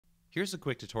Here's a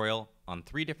quick tutorial on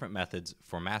 3 different methods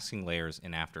for masking layers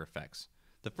in After Effects.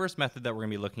 The first method that we're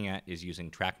going to be looking at is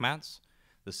using track mats.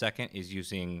 The second is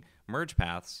using merge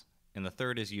paths. And the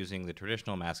third is using the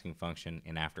traditional masking function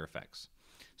in After Effects.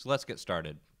 So let's get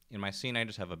started. In my scene, I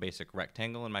just have a basic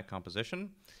rectangle in my composition.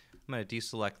 I'm going to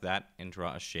deselect that and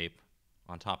draw a shape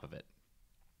on top of it.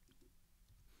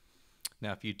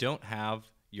 Now, if you don't have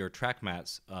your track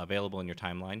mats available in your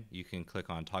timeline, you can click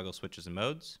on Toggle Switches and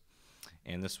Modes,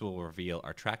 and this will reveal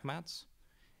our track mats.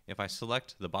 If I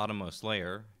select the bottommost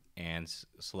layer and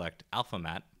select Alpha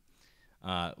Mat,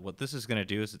 what this is going to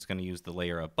do is it's going to use the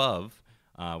layer above,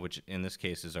 which in this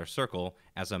case is our circle,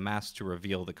 as a mask to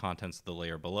reveal the contents of the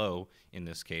layer below, in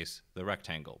this case the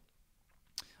rectangle.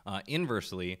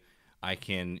 Inversely, I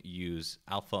can use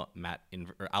Alpha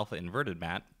Inverted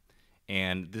Mat,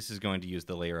 and this is going to use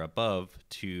the layer above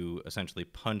to essentially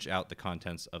punch out the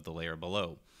contents of the layer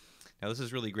below. Now this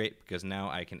is really great because now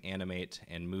I can animate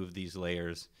and move these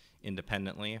layers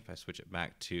independently. If I switch it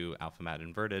back to Alpha Mat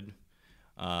Inverted,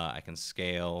 I can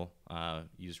scale,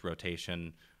 use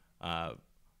rotation,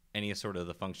 any sort of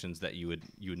the functions that you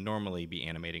would normally be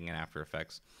animating in After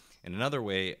Effects. And another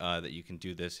way that you can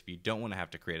do this if you don't want to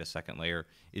have to create a second layer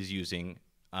is using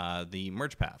the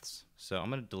merge paths. So I'm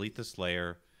going to delete this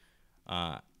layer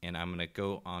and I'm going to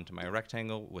go onto my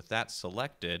rectangle. With that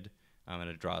selected, I'm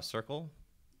going to draw a circle.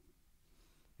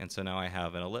 And so now I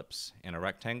have an ellipse and a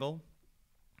rectangle.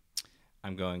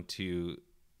 I'm going to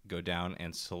go down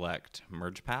and select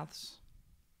merge paths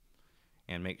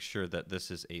and make sure that this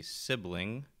is a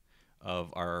sibling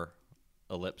of our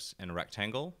ellipse and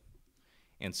rectangle.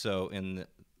 And so in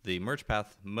the merge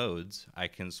path modes, I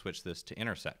can switch this to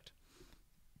intersect.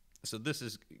 So this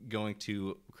is going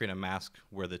to create a mask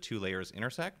where the 2 layers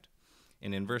intersect.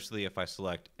 And inversely, if I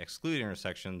select exclude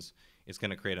intersections, it's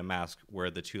going to create a mask where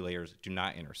the 2 layers do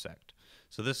not intersect.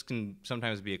 So this can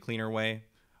sometimes be a cleaner way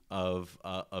of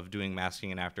doing masking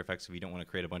in After Effects if you don't want to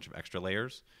create a bunch of extra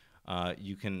layers.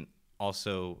 You can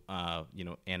also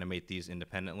animate these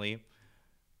independently.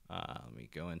 Let me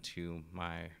go into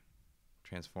my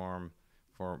transform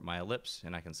for my ellipse,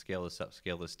 and I can scale this up,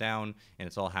 scale this down, and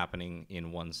it's all happening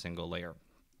in one single layer.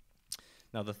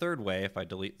 Now the third way, if I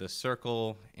delete this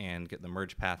circle and get the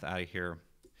merge path out of here,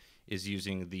 is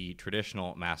using the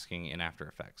traditional masking in After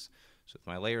Effects. So with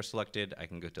my layer selected, I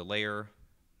can go to Layer,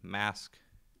 Mask,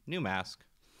 New Mask,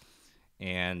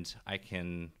 and I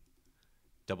can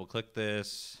double click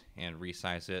this and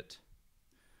resize it.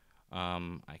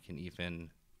 I can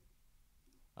even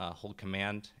hold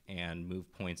Command and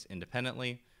move points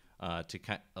independently to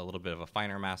cut a little bit of a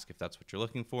finer mask if that's what you're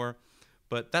looking for.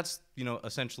 But that's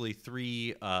essentially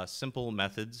 3 simple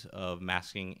methods of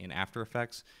masking in After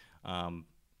Effects.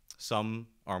 Some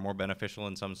are more beneficial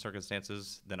in some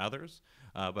circumstances than others,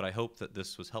 but I hope that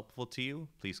this was helpful to you.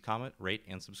 Please comment, rate,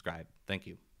 and subscribe. Thank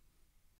you.